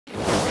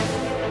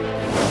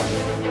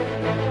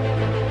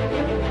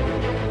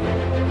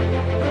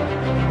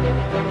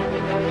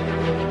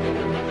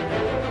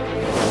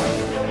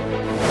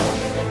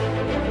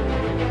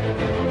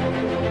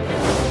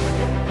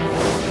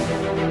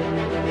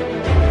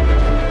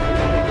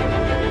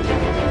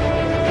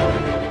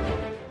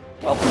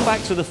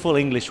back to the Full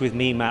English with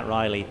me, Matt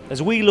Riley,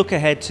 as we look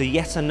ahead to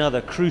yet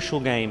another crucial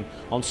game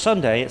on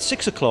Sunday at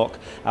 6 o'clock,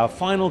 our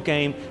final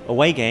game,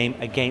 away game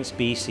against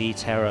BEC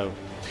TERO.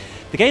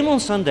 The game on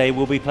Sunday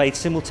will be played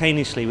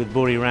simultaneously with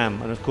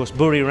Buriram, and of course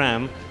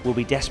Buriram will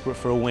be desperate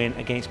for a win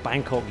against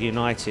Bangkok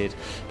United.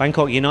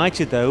 Bangkok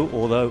United though,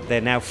 although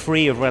they're now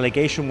free of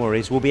relegation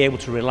worries, will be able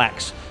to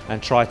relax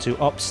and try to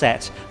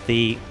upset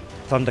the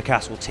Thunder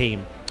Castle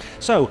team.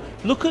 So,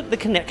 look at the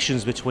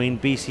connections between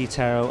BEC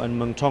TERO and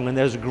Muang Thong, and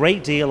there's a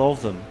great deal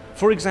of them.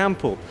 For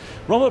example,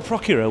 Robert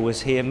Procura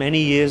was here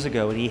many years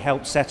ago and he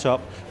helped set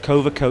up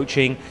Cova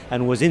coaching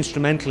and was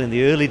instrumental in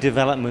the early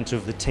development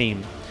of the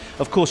team.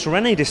 Of course,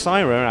 René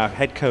Desira, our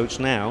head coach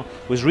now,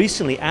 was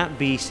recently at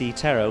BEC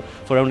TERO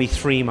for only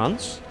 3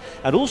 months.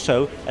 And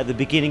also, at the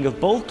beginning of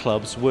both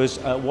clubs was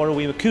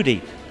Warawi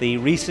Makudi, the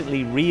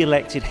recently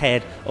re-elected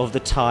head of the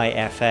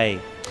Thai FA.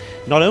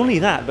 Not only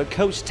that, but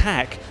Coach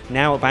Tak,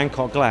 now at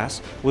Bangkok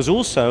Glass, was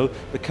also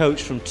the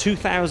coach from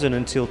 2000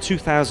 until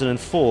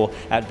 2004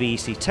 at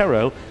BEC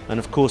TERO, and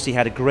of course he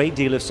had a great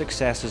deal of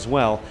success as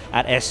well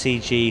at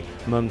SCG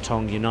Muang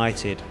Thong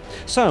United.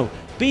 So,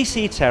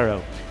 BEC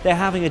TERO, they're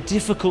having a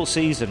difficult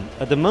season.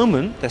 At the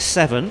moment, they're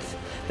 7th.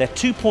 They're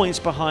 2 points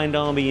behind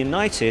Army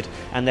United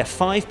and they're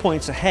 5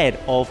 points ahead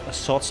of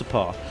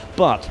Sotsapar.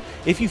 But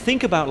if you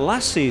think about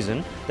last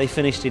season, they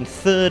finished in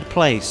 3rd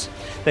place.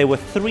 They were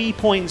 3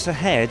 points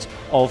ahead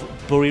of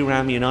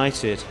Buriram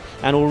United.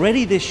 And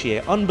already this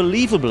year,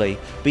 unbelievably,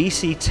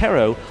 BEC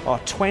TERO are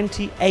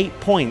 28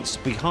 points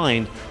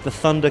behind the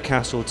Thunder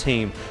Castle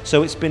team.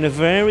 So it's been a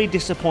very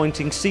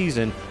disappointing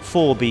season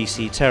for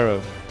BEC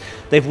TERO.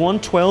 They've won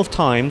 12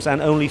 times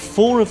and only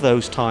 4 of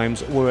those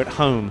times were at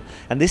home.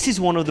 And this is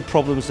one of the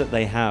problems that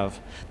they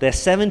have. Their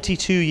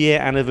 72-year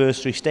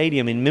anniversary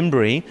stadium in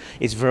Minburi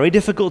is very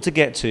difficult to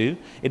get to.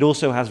 It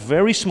also has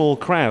very small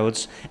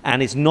crowds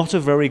and it's not a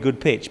very good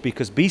pitch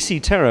because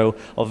BEC TERO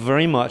are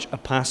very much a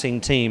passing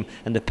team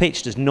and the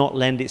pitch does not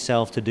lend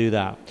itself to do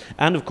that.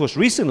 And of course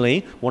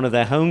recently, one of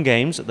their home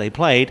games that they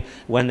played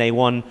when they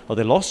won, or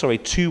they lost, sorry,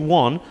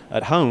 2-1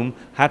 at home,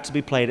 had to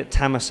be played at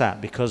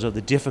Thammasat because of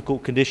the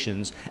difficult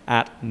conditions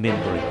at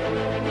Minburi.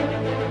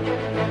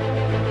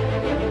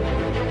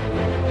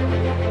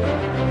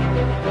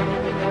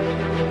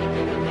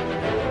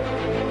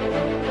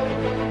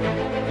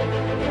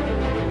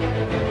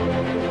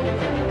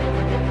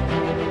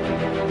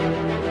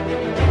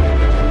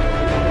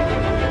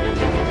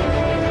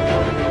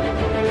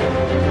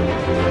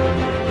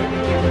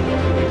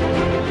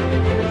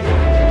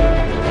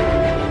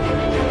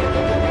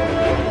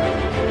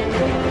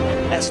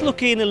 Let's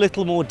look in a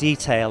little more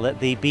detail at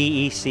the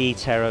BEC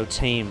TERO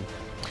team.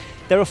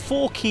 There are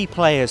 4 key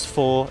players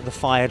for the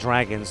Fire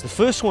Dragons. The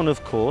first one,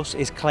 of course,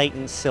 is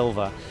Clayton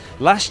Silva.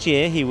 Last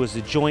year, he was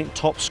the joint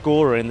top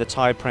scorer in the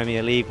Thai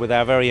Premier League with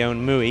our very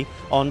own Mui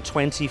on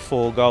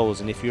 24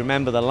 goals. And if you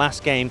remember the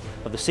last game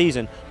of the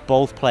season,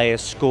 both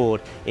players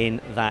scored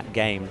in that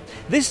game.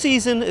 This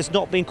season has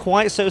not been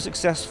quite so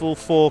successful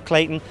for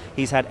Clayton.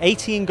 He's had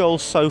 18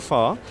 goals so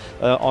far.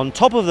 On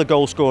top of the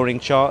goal scoring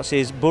charts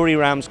is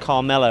Buriram's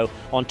Carmelo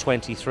on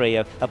 23,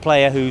 a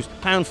player who's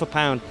pound for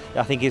pound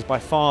I think is by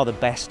far the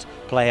best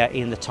player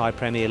in the Thai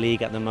Premier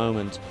League at the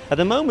moment. At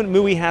the moment,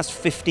 Mui has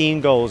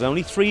 15 goals,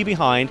 only 3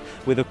 behind,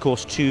 with of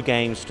course 2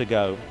 games to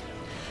go.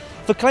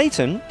 For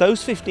Clayton,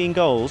 those 15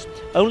 goals,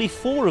 only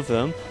 4 of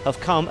them have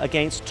come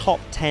against top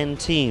 10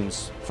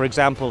 teams. For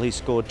example, he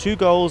scored 2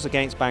 goals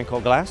against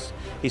Bangkok Glass,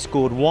 he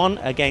scored 1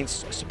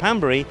 against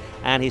Suphanburi,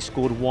 and he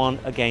scored 1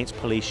 against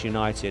Police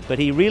United. But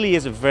he really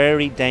is a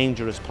very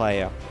dangerous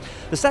player.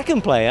 The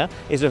second player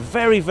is a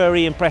very,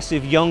 very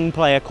impressive young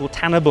player called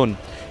Thanabun.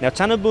 Now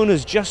Thanabun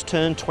has just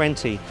turned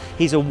 20.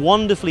 He's a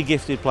wonderfully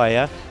gifted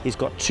player. He's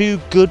got 2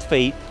 good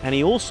feet and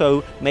he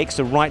also makes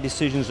the right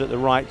decisions at the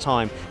right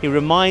time. He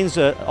reminds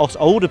us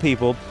older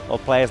people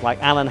of players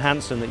like Alan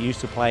Hansen that used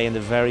to play in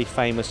the very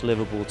famous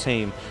Liverpool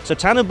team. So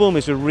Thanabun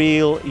is a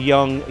real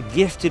young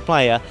gifted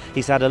player.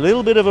 He's had a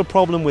little bit of a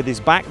problem with his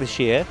back this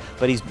year,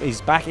 but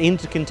he's back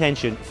into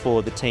contention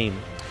for the team.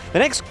 The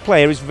next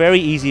player is very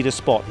easy to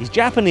spot. He's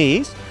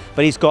Japanese,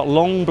 but he's got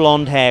long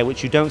blonde hair,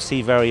 which you don't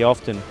see very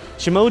often.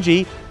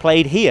 Shimoji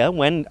played here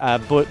when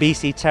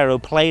BEC TERO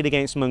played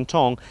against Muang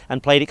Thong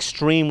and played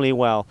extremely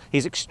well.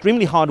 He's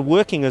extremely hard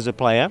working as a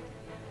player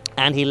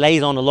and he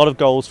lays on a lot of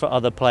goals for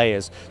other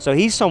players. So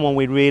he's someone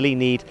we really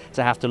need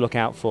to have to look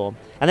out for.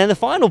 And then the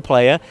final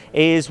player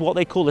is what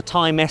they call the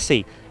Thai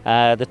Messi.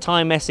 The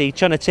Thai Messi,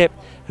 Chunatip,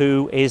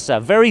 who is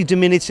a very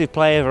diminutive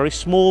player, very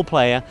small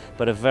player,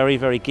 but a very,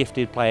 very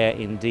gifted player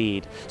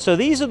indeed. So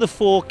these are the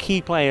 4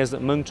 key players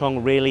that Muang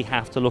Thong really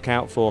have to look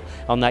out for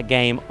on that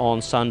game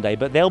on Sunday.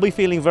 But they'll be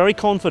feeling very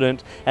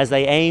confident as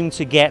they aim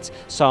to get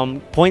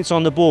some points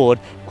on the board.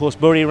 Of course,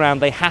 Buriram,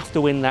 they have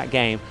to win that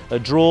game. A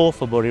draw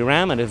for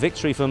Buriram and a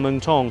victory for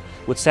Muang Thong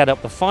would set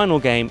up the final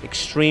game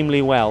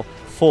extremely well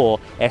for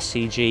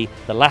SCG,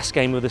 the last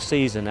game of the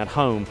season at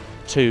home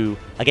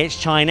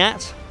against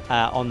Chainat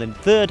on the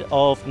 3rd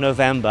of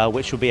November,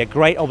 which will be a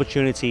great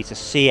opportunity to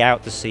see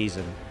out the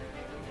season.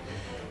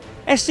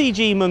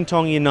 SCG Muang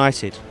Thong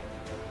United.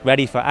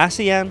 Ready for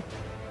ASEAN,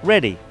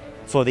 ready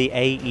for the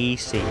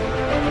AEC.